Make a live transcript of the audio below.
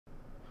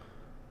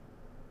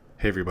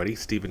Hey everybody,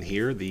 Steven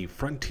here. The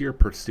Frontier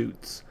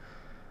Pursuits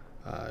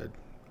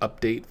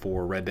update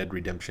for Red Dead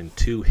Redemption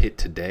 2 hit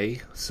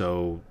today.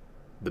 So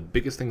the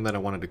biggest thing that I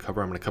wanted to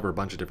cover, I'm going to cover a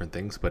bunch of different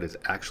things, but it's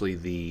actually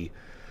the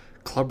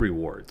club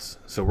rewards.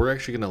 So we're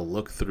actually going to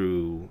look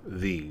through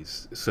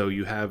these. So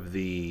you have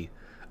the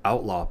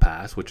Outlaw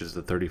Pass, which is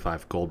the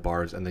 35 gold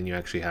bars, and then you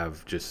actually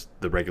have just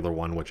the regular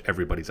one, which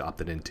everybody's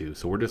opted into.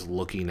 So we're just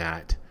looking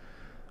at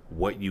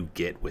what you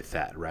get with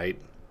that, right?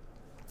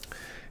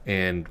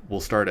 And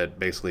we'll start at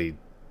basically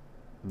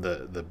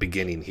the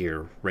beginning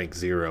here, rank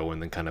 0,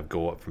 and then kind of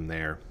go up from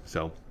there.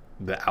 So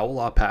the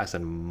Outlaw Pass,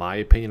 in my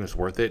opinion, is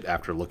worth it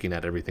after looking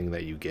at everything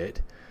that you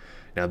get.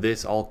 Now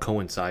this all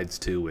coincides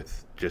too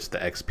with just the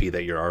XP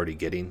that you're already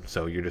getting,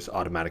 so you're just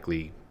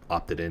automatically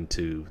opted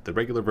into the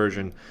regular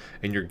version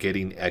and you're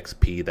getting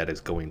XP that is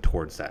going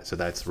towards that. So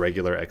that's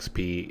regular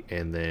XP,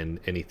 and then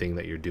anything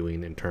that you're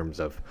doing in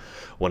terms of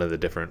one of the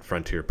different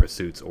Frontier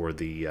Pursuits, or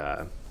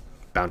the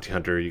bounty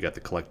hunter, you got the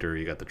collector,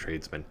 you got the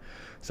tradesman.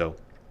 So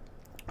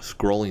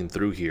scrolling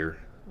through here,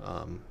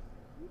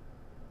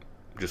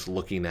 just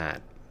looking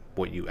at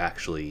what you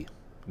actually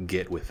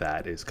get with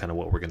that is kind of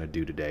what we're going to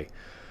do today.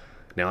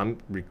 Now I'm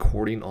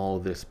recording all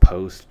of this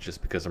post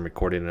just because I'm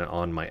recording it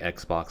on my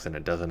Xbox and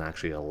it doesn't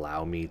actually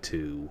allow me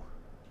to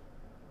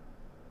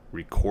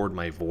record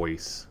my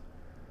voice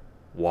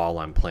while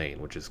I'm playing,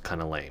 which is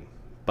kind of lame,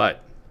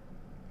 but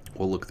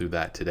we'll look through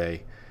that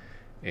today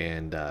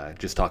and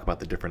just talk about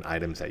the different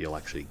items that you'll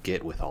actually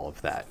get with all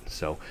of that.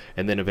 So,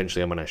 and then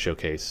eventually I'm going to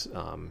showcase,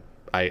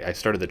 I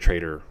started the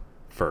trader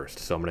first,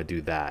 so I'm going to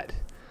do that,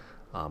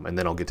 and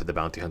then I'll get to the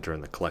bounty hunter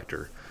and the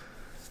collector.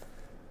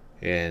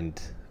 And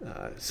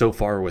so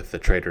far with the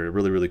trader,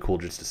 really cool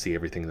just to see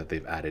everything that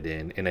they've added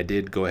in. And I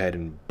did go ahead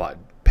and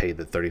pay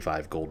the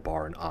 35 gold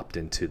bar and opt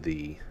into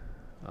the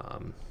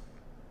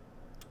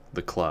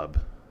club,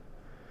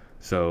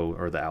 so,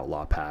 or the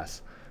Outlaw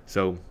Pass.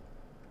 So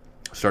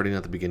starting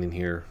at the beginning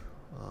here,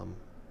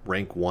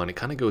 rank 1, it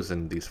kind of goes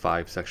in these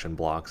 5 section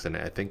blocks, and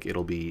I think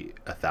it'll be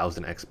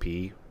 1,000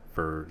 XP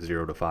for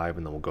 0 to 5,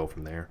 and then we'll go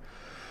from there.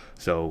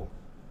 So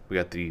we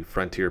got the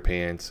Frontier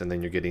pants, and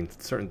then you're getting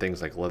certain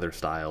things like leather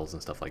styles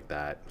and stuff like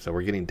that. So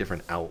we're getting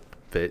different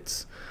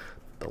outfits,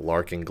 the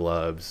Larkin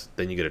gloves,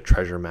 then you get a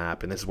treasure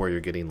map, and this is where you're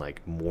getting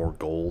like more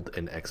gold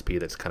and XP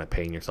that's kind of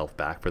paying yourself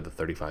back for the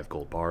 35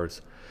 gold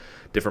bars.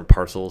 Different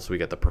parcels, we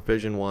got the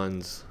provision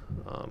ones,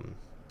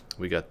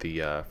 we got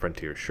the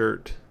Frontier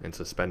shirt and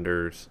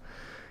suspenders.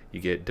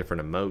 You get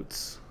different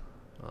emotes.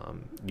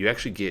 You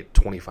actually get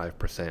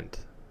 25%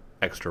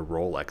 extra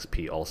roll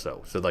XP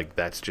also. So like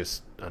that's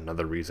just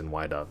another reason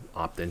why to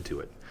opt into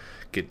it.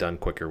 Get done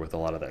quicker with a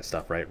lot of that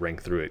stuff, right?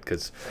 Rank through it,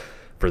 because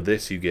for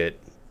this you get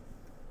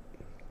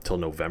till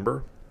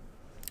November.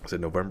 Is it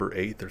November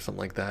 8th or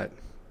something like that?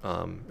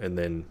 And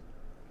then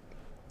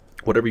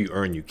whatever you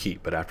earn you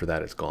keep, but after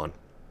that it's gone.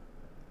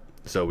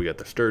 So we got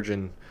the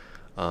sturgeon.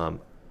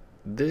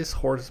 This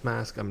horse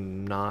mask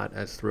I'm not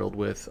as thrilled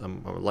with. I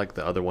like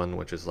the other one,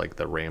 which is like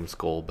the ram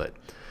skull, but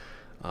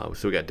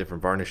so we got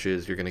different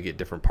varnishes. You're going to get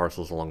different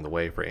parcels along the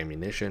way for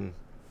ammunition.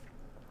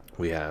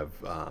 We have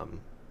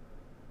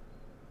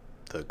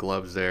the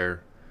gloves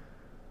there,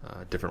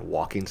 different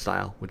walking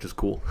style, which is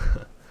cool.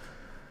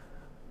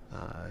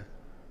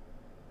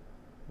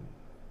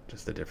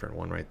 Just a different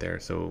one right there.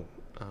 So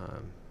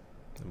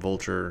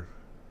vulture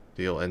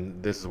deal,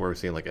 and this is where we're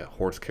seeing like a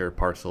horse care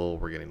parcel.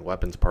 We're getting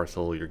weapons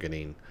parcel. You're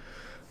getting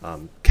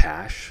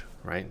cash,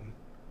 right?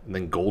 And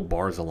then gold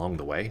bars along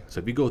the way. So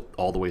if you go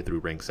all the way through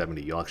rank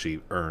 70, you'll actually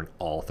earn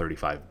all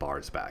 35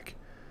 bars back.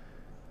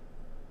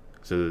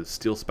 So the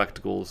steel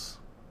spectacles,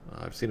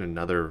 I've seen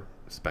another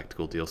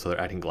spectacle deal, so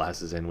they're adding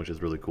glasses in, which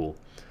is really cool.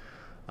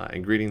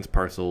 Ingredients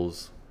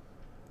parcels,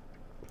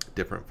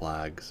 different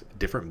flags,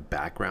 different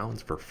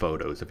backgrounds for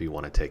photos if you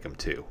want to take them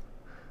too.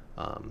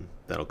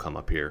 That'll come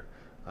up here.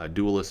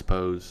 Duelist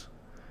pose,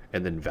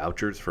 and then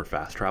vouchers for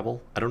fast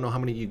travel. I don't know how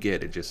many you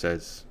get, it just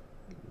says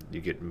you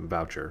get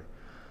voucher.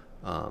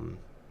 And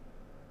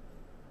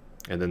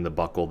then the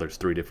buckle, there's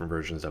 3 different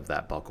versions of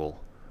that buckle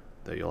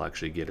that you'll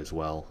actually get as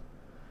well.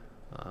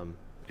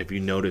 If you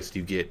noticed,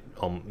 you get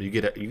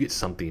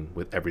something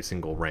with every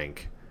single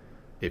rank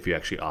if you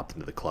actually opt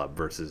into the club,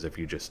 versus if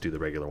you just do the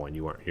regular one,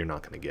 you're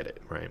not going to get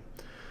it, right?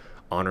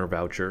 Honor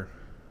voucher,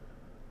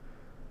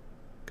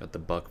 got the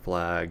buck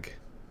flag,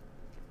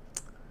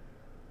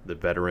 the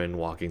veteran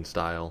walking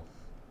style,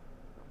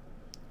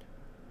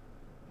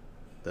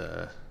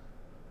 the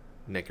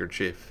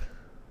neckerchief.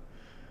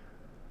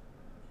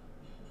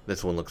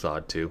 This one looks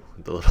odd too,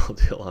 the little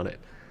deal on it.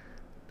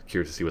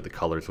 Curious to see what the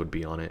colors would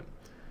be on it.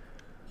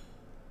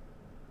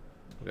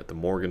 We got the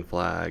Morgan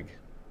flag.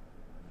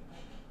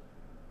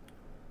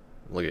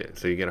 Look at it.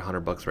 So you get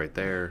 $100 right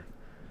there.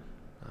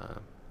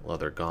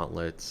 Leather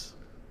gauntlets.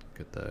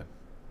 Get the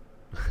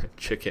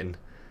chicken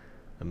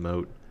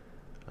emote.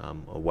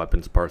 A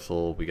weapons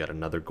parcel. We got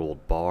another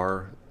gold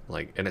bar.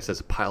 And it says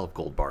a pile of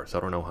gold bars. So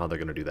I don't know how they're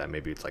gonna do that.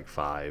 Maybe it's like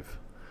 5.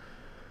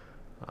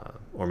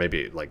 Or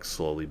maybe it like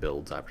slowly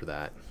builds after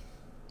that.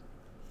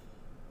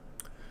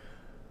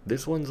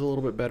 This one's a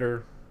little bit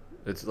better.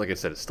 It's like I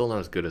said, it's still not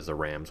as good as the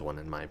Rams one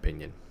in my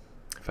opinion.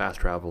 Fast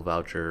travel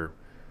voucher,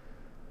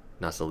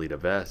 Nasalita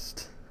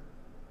vest,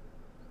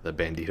 the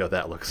Bandito,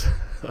 that looks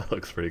that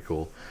looks pretty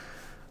cool.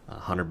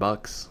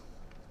 $100.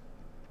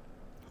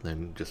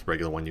 Then just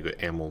regular one, you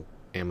get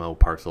ammo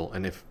parcel,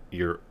 and if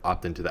you're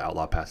opt into the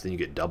Outlaw Pass, then you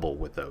get double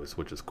with those,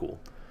 which is cool.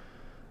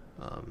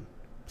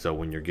 So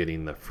when you're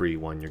getting the free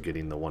one, you're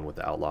getting the one with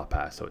the Outlaw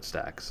Pass, so it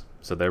stacks.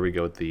 So there we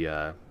go with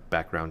the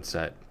background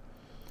set.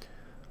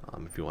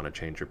 If you want to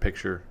change your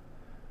picture,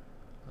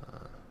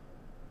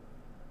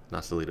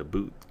 Nasalita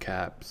boot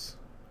caps.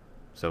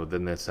 So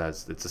then this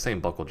has, it's the same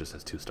buckle, just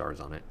has 2 stars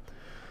on it.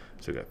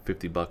 So you got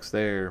 $50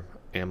 there,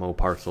 ammo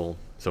parcel.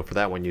 So for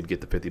that one, you'd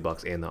get the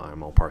 $50 and the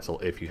ammo parcel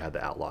if you had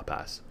the Outlaw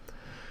Pass.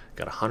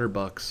 Got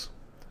 $100.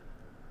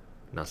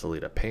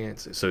 Nasalita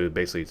pants. So you're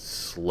basically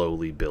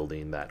slowly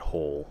building that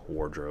whole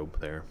wardrobe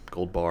there.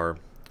 Gold bar,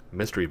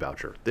 mystery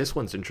voucher. This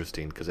one's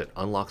interesting because it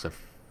unlocks a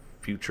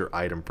future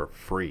item for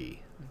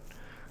free.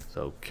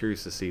 So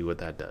curious to see what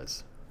that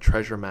does.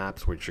 Treasure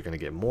maps, which you're going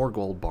to get more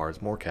gold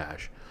bars, more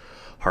cash.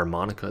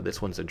 Harmonica. This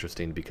one's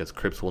interesting because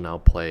Crips will now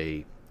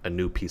play a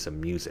new piece of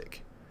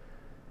music.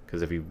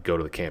 Because if you go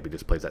to the camp, he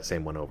just plays that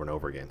same one over and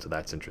over again. So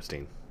that's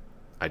interesting.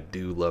 I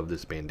do love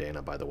this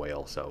bandana, by the way,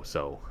 also.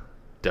 So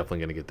definitely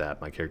going to get that.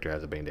 My character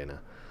has a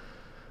bandana.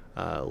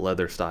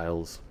 Leather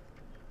styles.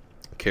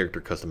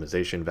 Character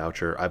customization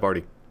voucher. I've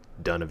already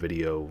done a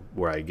video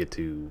where I get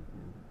to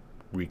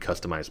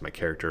recustomize my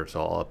character,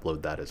 so I'll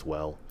upload that as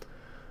well.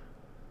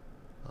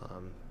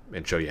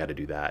 And show you how to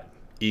do that.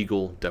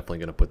 Eagle, definitely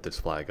going to put this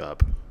flag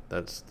up.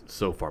 That's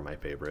so far my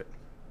favorite.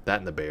 That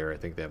and the bear. I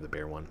think they have the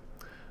bear one.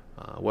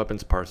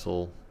 Weapons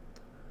parcel.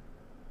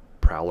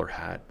 Prowler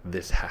hat.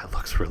 This hat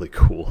looks really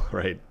cool,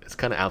 right? It's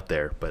kind of out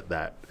there, but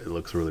it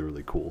looks really,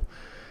 really cool.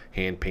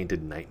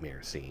 Hand-painted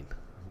nightmare scene.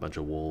 A bunch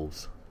of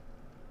wolves.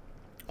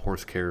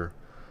 Horse care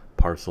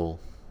parcel.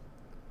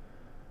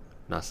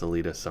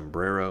 Nasalita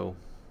sombrero.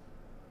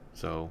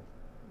 So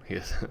he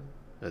has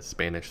a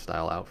Spanish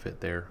style outfit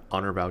there.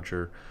 Honor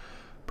voucher.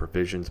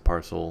 Provisions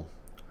parcel.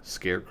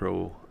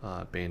 Scarecrow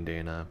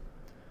bandana.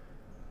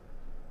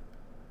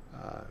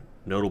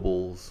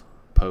 Notables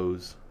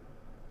pose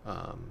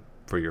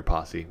for your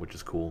posse, which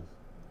is cool.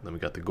 Then we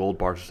got the gold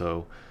bar,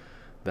 so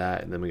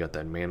that, and then we got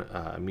that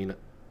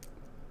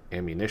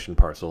ammunition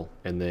parcel,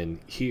 and then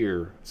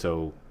here,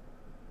 so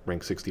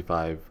rank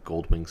 65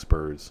 gold wing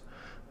spurs.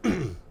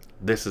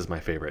 This is my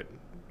favorite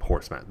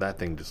horse mat. That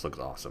thing just looks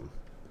awesome.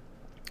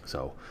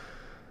 So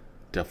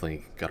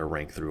definitely got to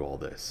rank through all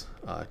this.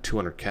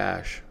 200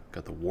 cash.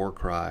 Got the war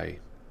cry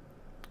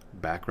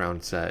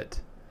background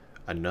set.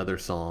 Another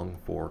song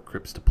for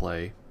Crips to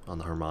play on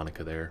the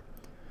harmonica there.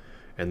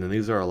 And then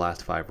these are our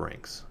last 5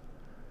 ranks.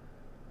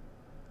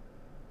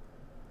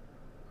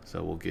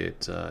 So we'll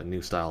get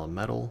new style of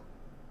metal.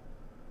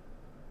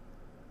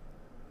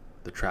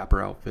 The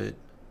trapper outfit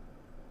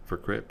for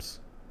Crips.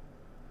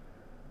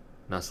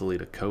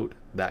 Nasalita coat.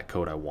 That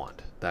coat I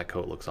want. That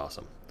coat looks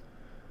awesome.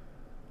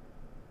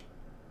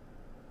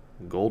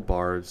 Gold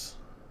bars.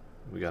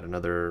 We got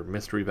another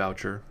mystery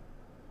voucher.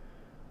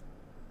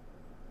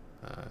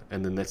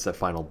 And then that's that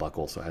final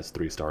buckle, so it has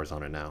 3 stars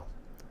on it now.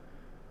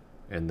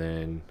 And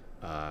then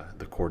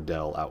the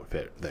Cordell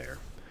outfit there.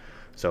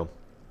 So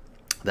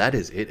that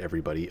is it,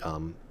 everybody.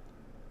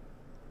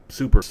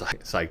 Super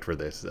psyched for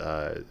this.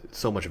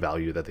 So much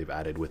value that they've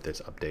added with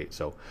this update.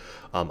 So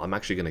I'm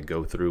actually going to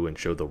go through and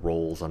show the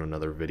roles on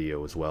another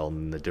video as well,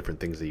 and the different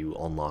things that you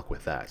unlock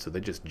with that. So they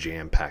just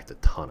jam-packed a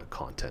ton of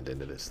content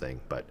into this thing.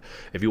 But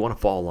if you want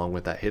to follow along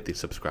with that, hit the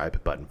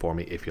subscribe button for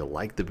me. If you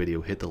like the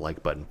video, hit the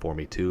like button for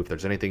me too. If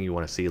there's anything you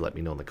want to see, let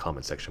me know in the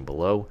comment section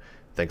below.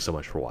 Thanks so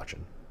much for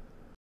watching.